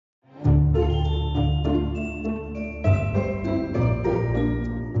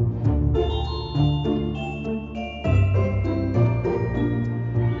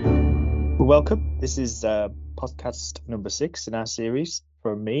welcome. This is podcast number 6 in our series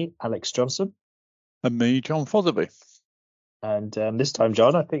from me, Alex Johnson. And me, John Fotherby. And this time,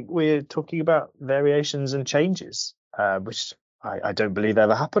 John, I think we're talking about variations and changes, which I don't believe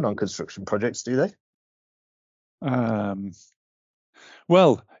ever happen on construction projects, do they?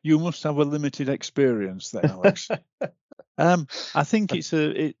 Well, you must have a limited experience then, Alex. I think this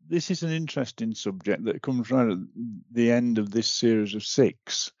is an interesting subject that comes right at the end of this series of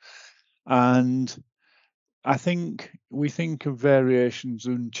 6. And I think we think of variations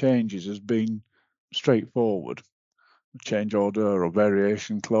and changes as being straightforward. A change order or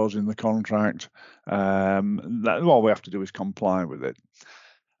variation clause in the contract. All we have to do is comply with it.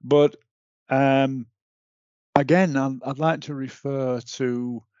 But again, I'd like to refer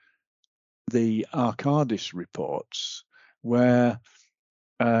to the Arcadis reports, where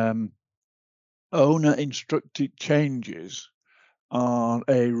owner-instructed changes are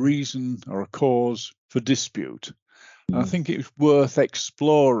a reason or a cause for dispute. I think it's worth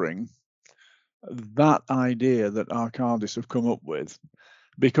exploring that idea that Arcadis have come up with,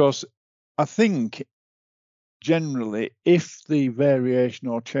 because I think generally if the variation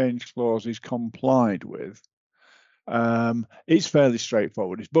or change clause is complied with, it's fairly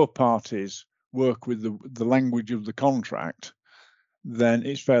straightforward. If both parties work with the language of the contract, then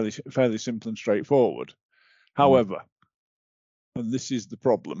it's fairly simple and straightforward. However, and this is the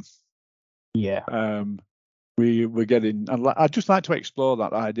problem. We're getting. I'd just like to explore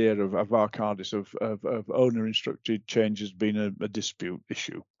that idea of Arcadis of owner-instructed changes being a dispute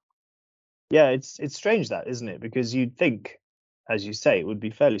issue. Yeah, it's strange, that, isn't it? Because you'd think, as you say, it would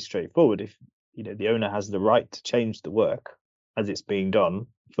be fairly straightforward if the owner has the right to change the work as it's being done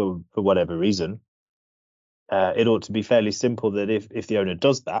for whatever reason. It ought to be fairly simple that if the owner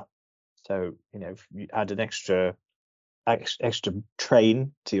does that, so if you add an extra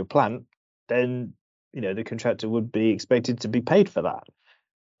train to your plant, then the contractor would be expected to be paid for that.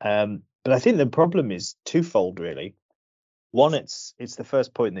 But I think the problem is twofold, really. One, it's the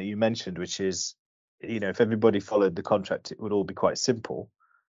first point that you mentioned, which is if everybody followed the contract, it would all be quite simple.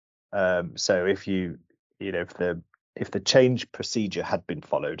 So if if the change procedure had been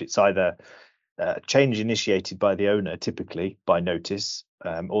followed, it's either change initiated by the owner, typically by notice,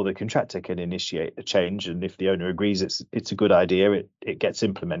 or the contractor can initiate a change, and if the owner agrees it's a good idea, it gets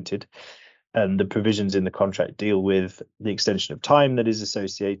implemented. And the provisions in the contract deal with the extension of time that is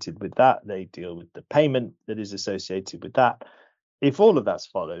associated with that. They deal with the payment that is associated with that. If all of that's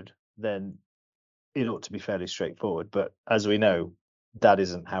followed, then it ought to be fairly straightforward. But as we know, that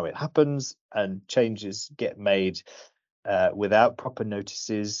isn't how it happens, and changes get made without proper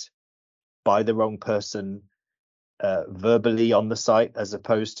notices, by the wrong person, verbally on the site as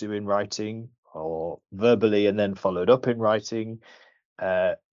opposed to in writing, or verbally and then followed up in writing.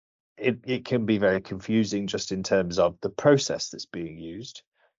 It can be very confusing just in terms of the process that's being used.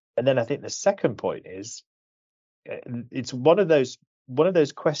 And then I think the second point is it's one of those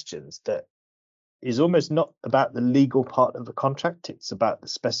questions that is almost not about the legal part of the contract. It's about the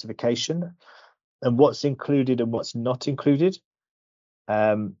specification and what's included and what's not included.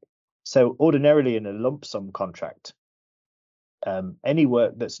 So ordinarily in a lump sum contract, any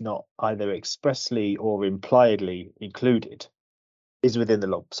work that's not either expressly or impliedly included is within the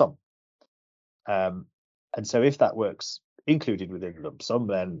lump sum. And so if that work's included within the lump sum,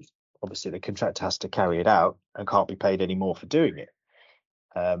 then obviously the contractor has to carry it out and can't be paid any more for doing it.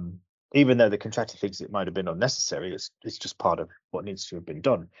 Even though the contractor thinks it might have been unnecessary, it's just part of what needs to have been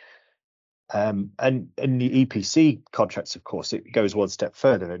done. And the EPC contracts, of course, it goes one step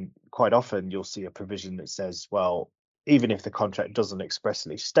further, and quite often you'll see a provision that says, well, even if the contract doesn't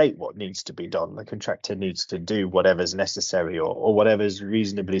expressly state what needs to be done, the contractor needs to do whatever's necessary or whatever's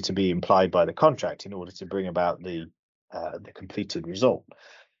reasonably to be implied by the contract in order to bring about the completed result.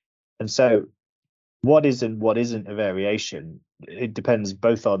 And so what is and what isn't a variation, it depends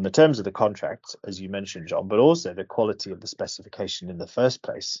both on the terms of the contract, as you mentioned, John, but also the quality of the specification in the first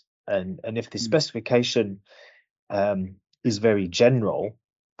place. And if the specification is very general,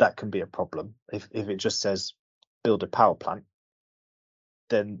 that can be a problem. If it just says build a power plant,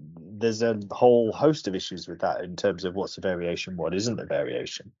 then there's a whole host of issues with that in terms of what's a variation, what isn't a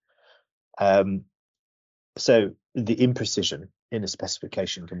variation. So the imprecision in a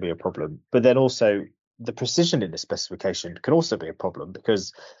specification can be a problem, but then also the precision in the specification can also be a problem,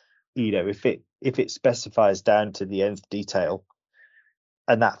 because if it specifies down to the nth detail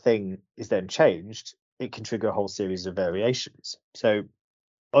and that thing is then changed, it can trigger a whole series of variations. So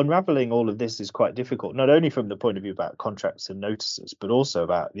unraveling all of this is quite difficult, not only from the point of view about contracts and notices, but also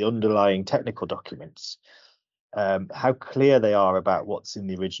about the underlying technical documents, how clear they are about what's in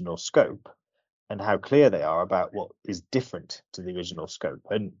the original scope, and how clear they are about what is different to the original scope.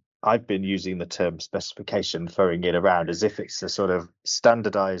 And I've been using the term specification, throwing it around as if it's a sort of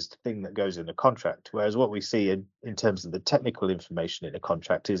standardized thing that goes in a contract, whereas what we see in terms of the technical information in a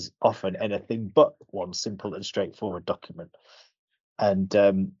contract is often anything but one simple and straightforward document. And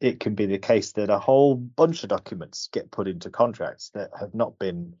it can be the case that a whole bunch of documents get put into contracts that have not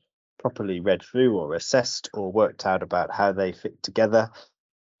been properly read through or assessed or worked out about how they fit together.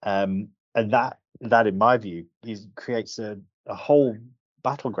 And that, in my view, creates a whole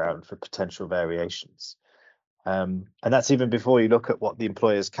battleground for potential variations. And that's even before you look at what the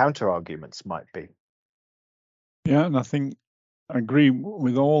employer's counter arguments might be. Yeah, and I think I agree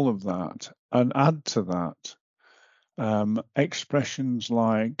with all of that, and add to that expressions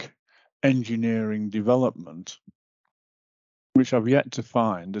like engineering development, which I've yet to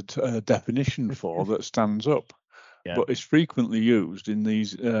find a definition for that stands up, but it's frequently used in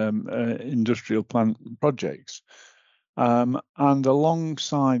these industrial plant projects. And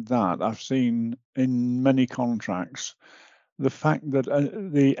alongside that, I've seen in many contracts the fact that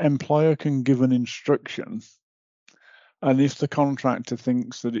the employer can give an instruction, and if the contractor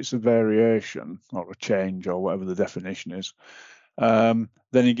thinks that it's a variation or a change or whatever the definition is, then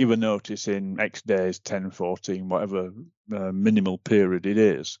you give a notice in X days, 10, 14, whatever minimal period it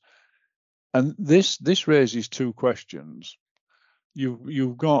is. And this raises two questions.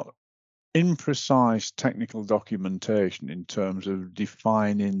 You've got imprecise technical documentation in terms of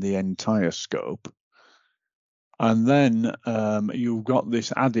defining the entire scope. And then you've got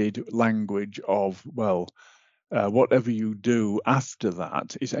this added language of, well, whatever you do after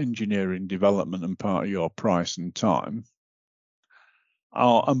that is engineering development and part of your price and time.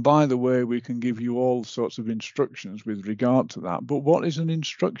 And by the way, we can give you all sorts of instructions with regard to that. But what is an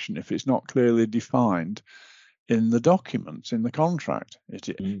instruction if it's not clearly defined in the documents, in the contract?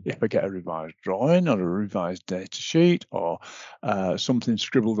 If I get a revised drawing or a revised data sheet or something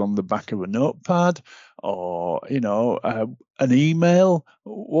scribbled on the back of a notepad or, an email,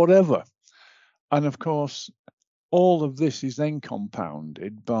 whatever. And of course, all of this is then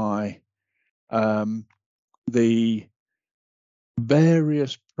compounded by the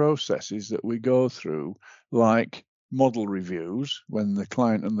various processes that we go through, like model reviews, when the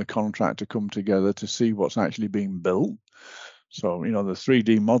client and the contractor come together to see what's actually being built. So, the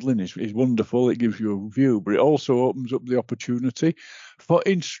 3D modeling is wonderful. It gives you a view, but it also opens up the opportunity for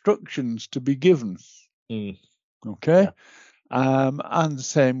instructions to be given. Okay. Yeah. And the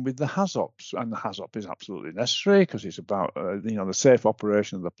same with the HAZOPs, and the HAZOP is absolutely necessary because it's about the safe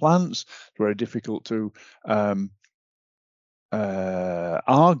operation of the plants. It's very difficult to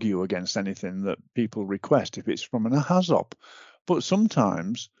argue against anything that people request if it's from an HAZOP. But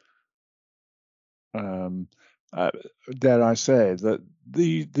sometimes, dare I say, that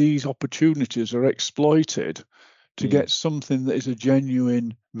these opportunities are exploited to get something that is a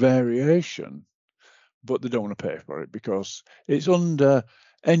genuine variation, but they don't want to pay for it because it's under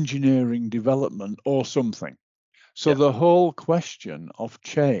engineering development or something. So the whole question of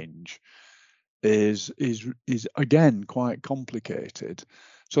change is again quite complicated.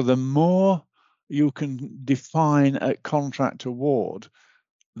 So the more you can define at contract award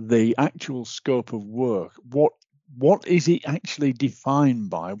the actual scope of work, what is it actually defined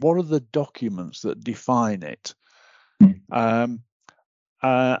by? What are the documents that define it?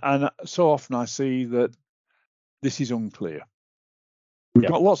 And so often I see that this is unclear. We've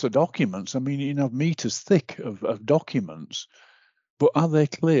got lots of documents. I mean, you have meters thick of documents, but are they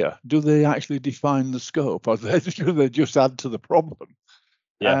clear? Do they actually define the scope, or do they just add to the problem?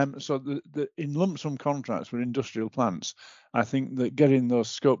 So in lump sum contracts for industrial plants, I think that getting those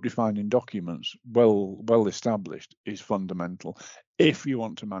scope defining documents well established is fundamental if you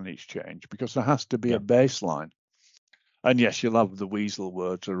want to manage change, because there has to be a baseline. And yes, you'll have the weasel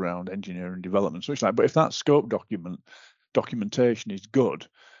words around engineering development, such like. But if that scope documentation is good,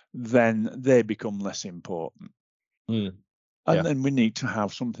 then they become less important. And then we need to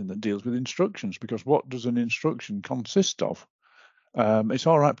have something that deals with instructions, because what does an instruction consist of? It's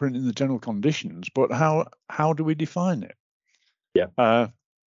all right printing the general conditions, but how do we define it?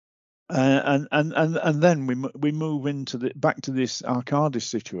 And then we move into back to this Arcadis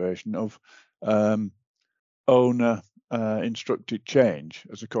situation of owner instructed change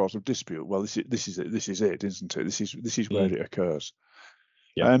as a cause of dispute. Well, this is it, isn't it? This is where it occurs.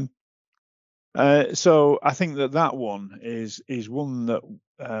 So I think that one is one that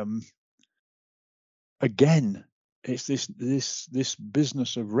again, it's this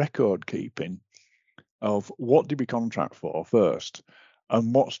business of record keeping of what did we contract for first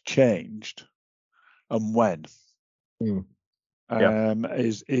and what's changed and when.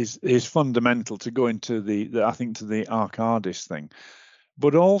 is fundamental to go into the I think to the Arcadis thing.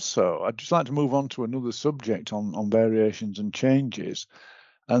 But also, I'd just like to move on to another subject on variations and changes,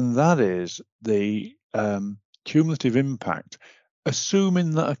 and that is the cumulative impact,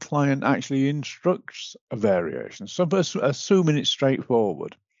 assuming that a client actually instructs a variation. So assuming it's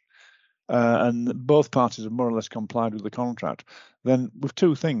straightforward, and both parties have more or less complied with the contract, then with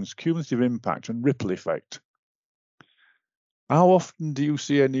two things, cumulative impact and ripple effect. How often do you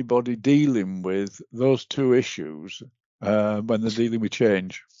see anybody dealing with those two issues when they're dealing with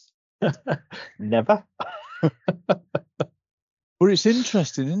change? Never. But it's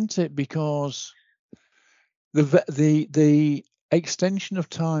interesting, isn't it? Because the extension of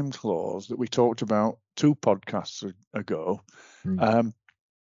time clause that we talked about 2 podcasts ago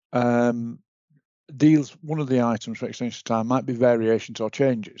deals, one of the items for extension of time might be variations or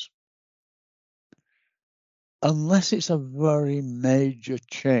changes. Unless it's a very major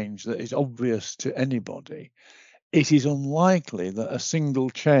change that is obvious to anybody, it is unlikely that a single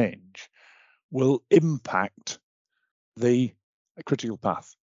change will impact the critical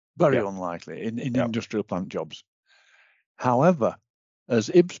path. Very unlikely in industrial plant jobs. However, as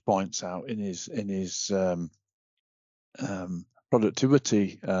Ibs points out in his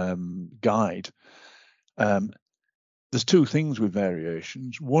productivity guide, there's 2 things with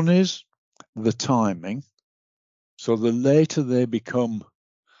variations. One is the timing. So the later they become,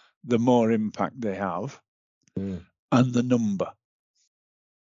 the more impact they have, and the number.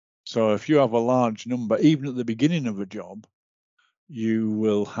 So if you have a large number, even at the beginning of a job, you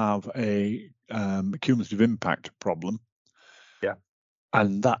will have a cumulative impact problem. Yeah.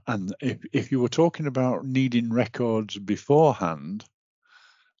 And if you were talking about needing records beforehand,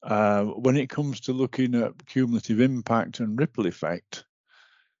 when it comes to looking at cumulative impact and ripple effect,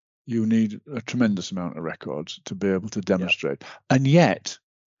 you need a tremendous amount of records to be able to demonstrate. And yet,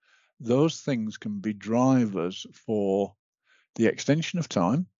 those things can be drivers for the extension of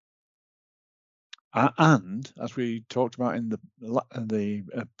time, and, as we talked about in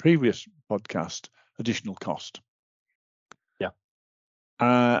the previous podcast, additional cost.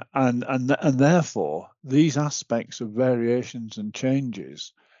 And therefore, these aspects of variations and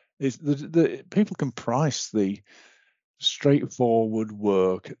changes is the people can price the straightforward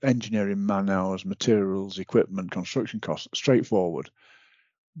work, engineering man hours, materials, equipment, construction costs, straightforward.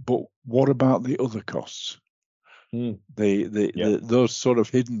 But what about the other costs? Those sort of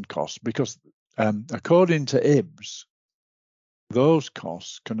hidden costs? Because according to Ibs, those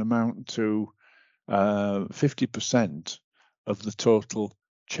costs can amount to 50% of the total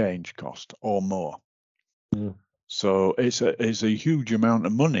change cost or more. So it's a huge amount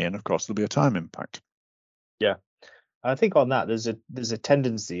of money, and of course there'll be a time impact. Yeah, I think on that there's a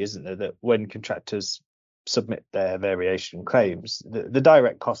tendency, isn't there, that when contractors submit their variation claims, the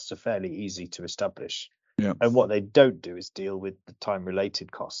direct costs are fairly easy to establish. Yeah. And what they don't do is deal with the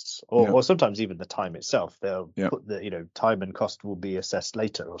time-related costs, or sometimes even the time itself. They'll put the time and cost will be assessed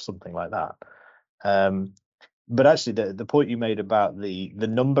later or something like that. But actually, the point you made about the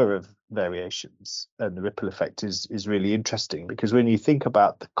number of variations and the ripple effect is really interesting, because when you think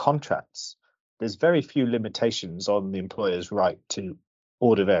about the contracts, there's very few limitations on the employer's right to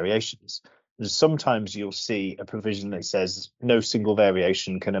order variations. Sometimes you'll see a provision that says no single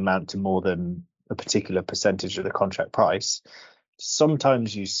variation can amount to more than a particular percentage of the contract price.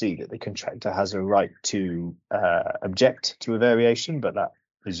 Sometimes you see that the contractor has a right to object to a variation, but that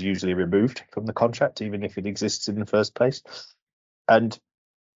is usually removed from the contract, even if it exists in the first place. And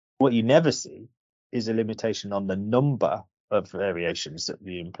what you never see is a limitation on the number of variations that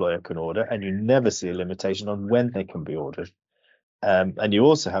the employer can order, and you never see a limitation on when they can be ordered. And you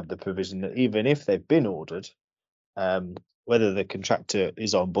also have the provision that even if they've been ordered, whether the contractor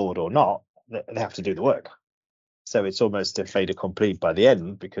is on board or not, they have to do the work. So it's almost a fait accompli by the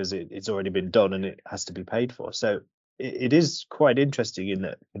end, because it's already been done and it has to be paid for. So it is quite interesting in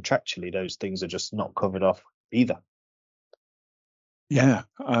that contractually those things are just not covered off either. Yeah,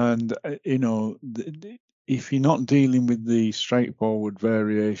 and if you're not dealing with the straightforward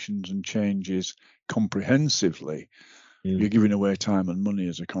variations and changes comprehensively, you're giving away time and money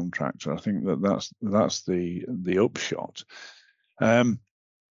as a contractor. I think that's the upshot.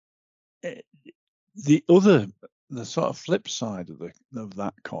 The sort of flip side of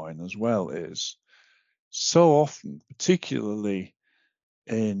that coin as well is, so often, particularly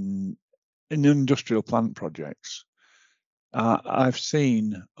in industrial plant projects, I've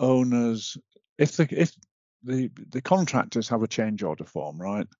seen owners, if the contractors have a change order form,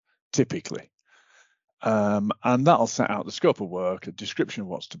 right, typically, And that'll set out the scope of work, a description of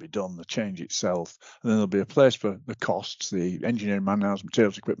what's to be done, the change itself, and then there'll be a place for the costs, the engineering man-hours,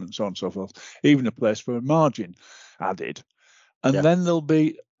 materials, equipment, so on and so forth, even a place for a margin added. And then there'll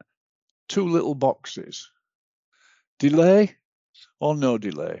be two little boxes. Delay or no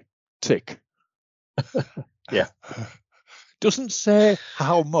delay? Tick. Yeah. Doesn't say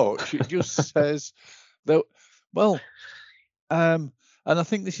how much, it just says that, well, and I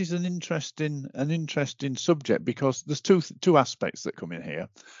think this is an interesting subject, because there's two aspects that come in here.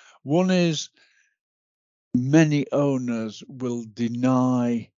 One is many owners will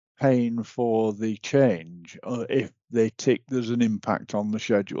deny paying for the change if they tick there's an impact on the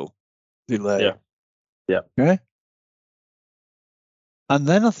schedule delay. Yeah. Okay. And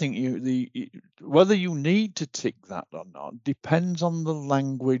then I think whether you need to tick that or not depends on the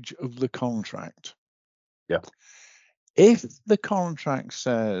language of the contract. Yeah. If the contract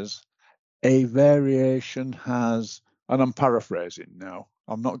says a variation has, and I'm paraphrasing now,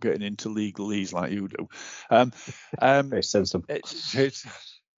 I'm not getting into legalese like you do. Very sensible. If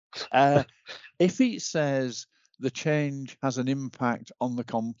it says the change has an impact on the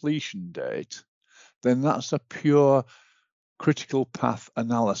completion date, then that's a pure critical path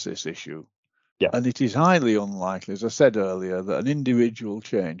analysis issue. Yeah. And it is highly unlikely, as I said earlier, that an individual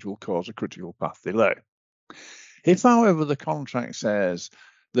change will cause a critical path delay. If, however, the contract says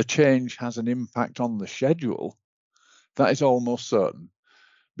the change has an impact on the schedule, that is almost certain,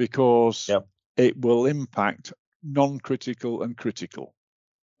 because it will impact non-critical and critical,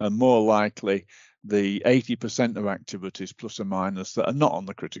 and more likely the 80% of activities plus or minus that are not on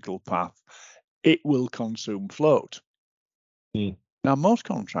the critical path, it will consume float. Now, most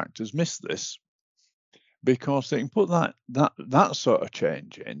contractors miss this because they can put that sort of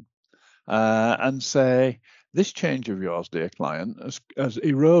change in and say, this change of yours, dear client, has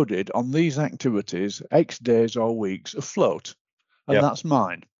eroded on these activities X days or weeks of float, and that's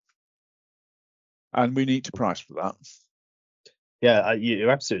mine. And we need to price for that. Yeah,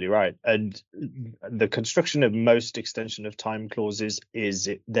 you're absolutely right. And the construction of most extension of time clauses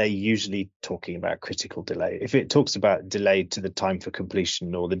they're usually talking about critical delay. If it talks about delay to the time for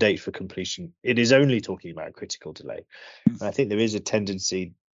completion or the date for completion, it is only talking about critical delay. And I think there is a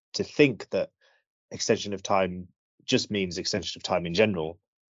tendency to think that extension of time just means extension of time in general,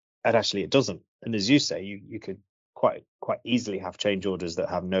 and actually it doesn't. And as you say, you could quite easily have change orders that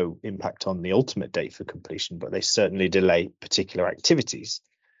have no impact on the ultimate date for completion, but they certainly delay particular activities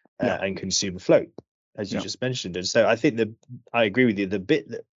and consume float, as you just mentioned. And so I think I agree with you. The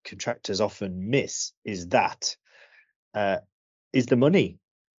bit that contractors often miss is the money.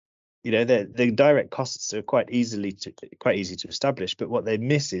 You know, the direct costs are quite easy to establish, but what they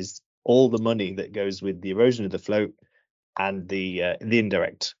miss is all the money that goes with the erosion of the float and the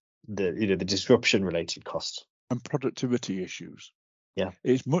indirect, the disruption related costs. And productivity issues. Yeah.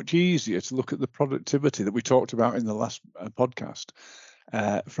 It's much easier to look at the productivity that we talked about in the last podcast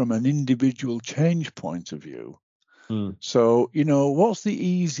from an individual change point of view. So, what's the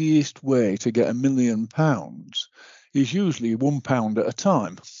easiest way to get £1 million is usually £1 at a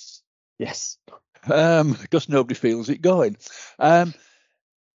time. Yes. Because nobody feels it going.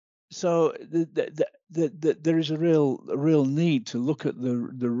 So there is a real need to look at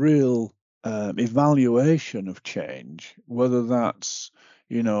the real evaluation of change, whether that's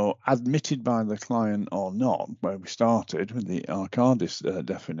admitted by the client or not, where we started with the Arcadis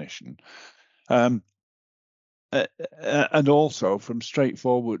definition, and also from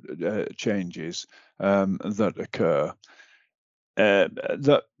straightforward changes that occur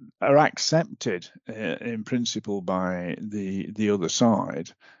that are accepted in principle by the other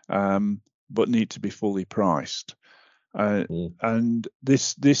side, but need to be fully priced. And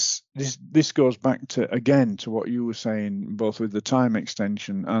this goes back to what you were saying, both with the time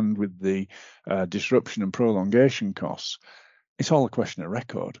extension and with the disruption and prolongation costs. It's all a question of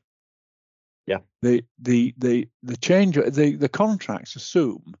record. Yeah. The contracts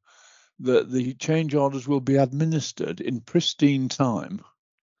assume that the change orders will be administered in pristine time,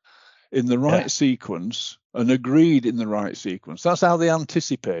 in the right sequence, and agreed in the right sequence. That's how they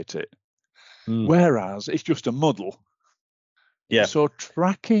anticipate it. Whereas it's just a muddle. Yeah. So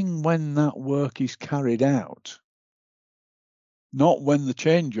tracking when that work is carried out, not when the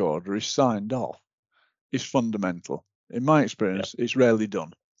change order is signed off, is fundamental. In my experience, it's rarely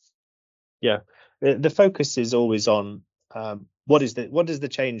done. Yeah. The focus is always on what does the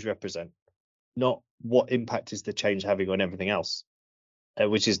change represent, not what impact is the change having on everything else,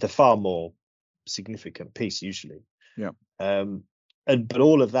 which is the far more significant piece usually. Yeah. But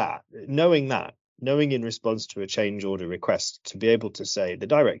all of that, knowing that, knowing in response to a change order request to be able to say the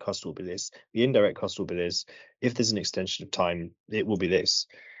direct cost will be this, the indirect cost will be this, if there's an extension of time, it will be this,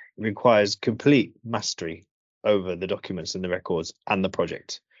 requires complete mastery over the documents and the records and the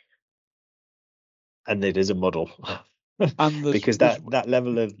project. And it is a model. And because that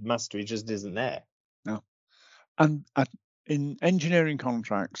level of mastery just isn't there. No. And in engineering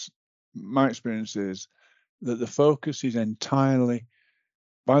contracts, my experience is that the focus is entirely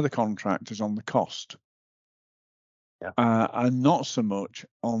by the contractors on the cost, and not so much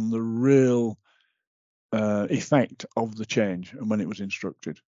on the real effect of the change and when it was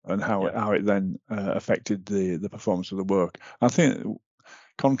instructed and how it then affected the performance of the work. I think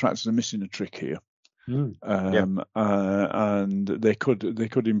contractors are missing a trick here. And they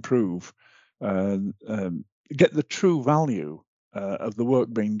could improve, get the true value of the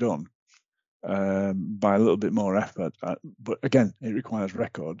work being done by a little bit more effort. But again, it requires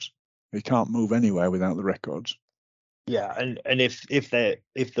records. You can't move anywhere without the records. Yeah, and if there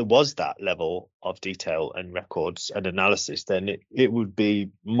was that level of detail and records and analysis, then it would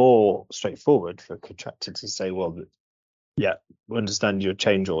be more straightforward for a contractor to say, well, yeah, we understand your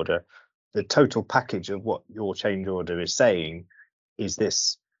change order. The total package of what your change order is saying is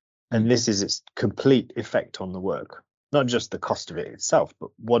this, and this is its complete effect on the work. Not just the cost of it itself, but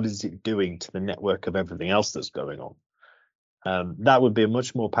what is it doing to the network of everything else that's going on? That would be a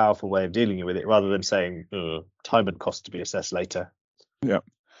much more powerful way of dealing with it, rather than saying time and cost to be assessed later. Yeah,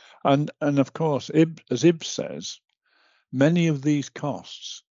 and of course, as Ib says, many of these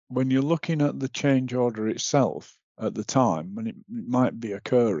costs, when you're looking at the change order itself at the time when it might be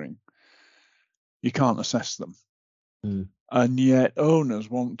occurring, you can't assess them. And yet owners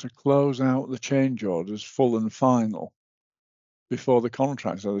want to close out the change orders full and final before the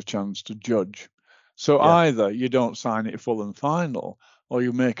contracts have a chance to judge. So either you don't sign it full and final, or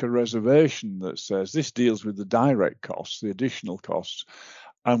you make a reservation that says this deals with the direct costs, the additional costs,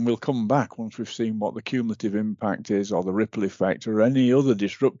 and we'll come back once we've seen what the cumulative impact is, or the ripple effect, or any other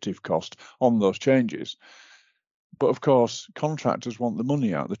disruptive cost on those changes. But of course, contractors want the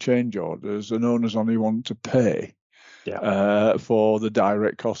money out, the change orders, and owners only want to pay for the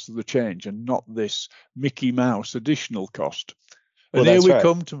direct cost of the change, and not this Mickey Mouse additional cost. And here we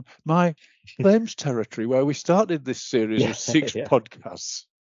come to my claims territory, where we started this series of 6 podcasts.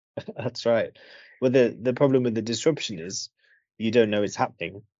 That's right. Well, the problem with the disruption is you don't know it's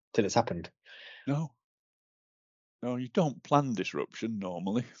happening till it's happened. No, you don't plan disruption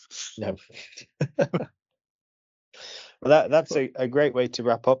normally. No. Well, that's a great way to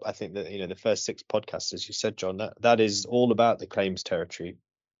wrap up. I think that the first 6 podcasts, as you said, John, that is all about the claims territory,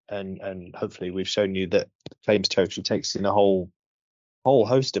 and hopefully we've shown you that claims territory takes in a whole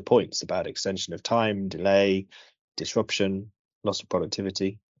host of points about extension of time, delay, disruption, loss of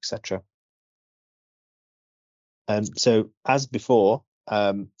productivity, etc. So as before,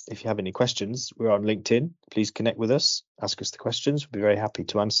 if you have any questions, we're on LinkedIn. Please connect with us, ask us the questions. We'll be very happy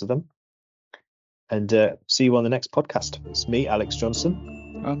to answer them. And see you on the next podcast. It's me, Alex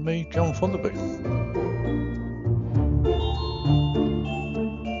Johnson. And me, John Thunderby.